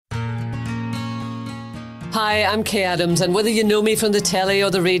Hi, I'm Kaye Adams, and whether you know me from the telly or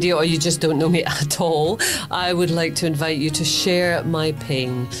the radio or you just don't know me at all, I would like to invite you to share my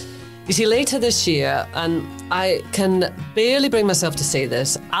pain. You see, later this year, and I can barely bring myself to say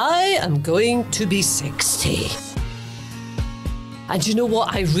this, I am going to be 60. And you know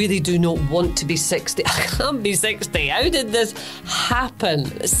what? I really do not want to be 60. I can't be 60. How did this happen?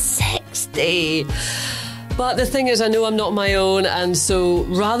 60. But the thing is, I know I'm not my own, and so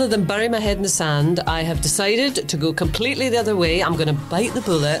rather than bury my head in the sand, I have decided to go completely the other way. I'm going to bite the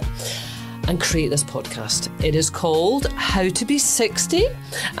bullet and create this podcast. It is called How to Be 60,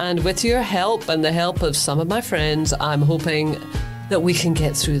 and with your help and the help of some of my friends, I'm hoping that we can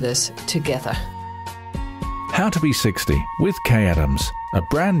get through this together. How to Be 60 with Kaye Adams, a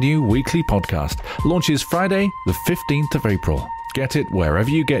brand new weekly podcast, launches Friday the 15th of April. Get it wherever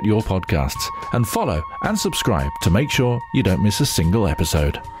you get your podcasts, and follow and subscribe to make sure you don't miss a single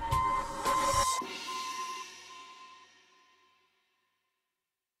episode.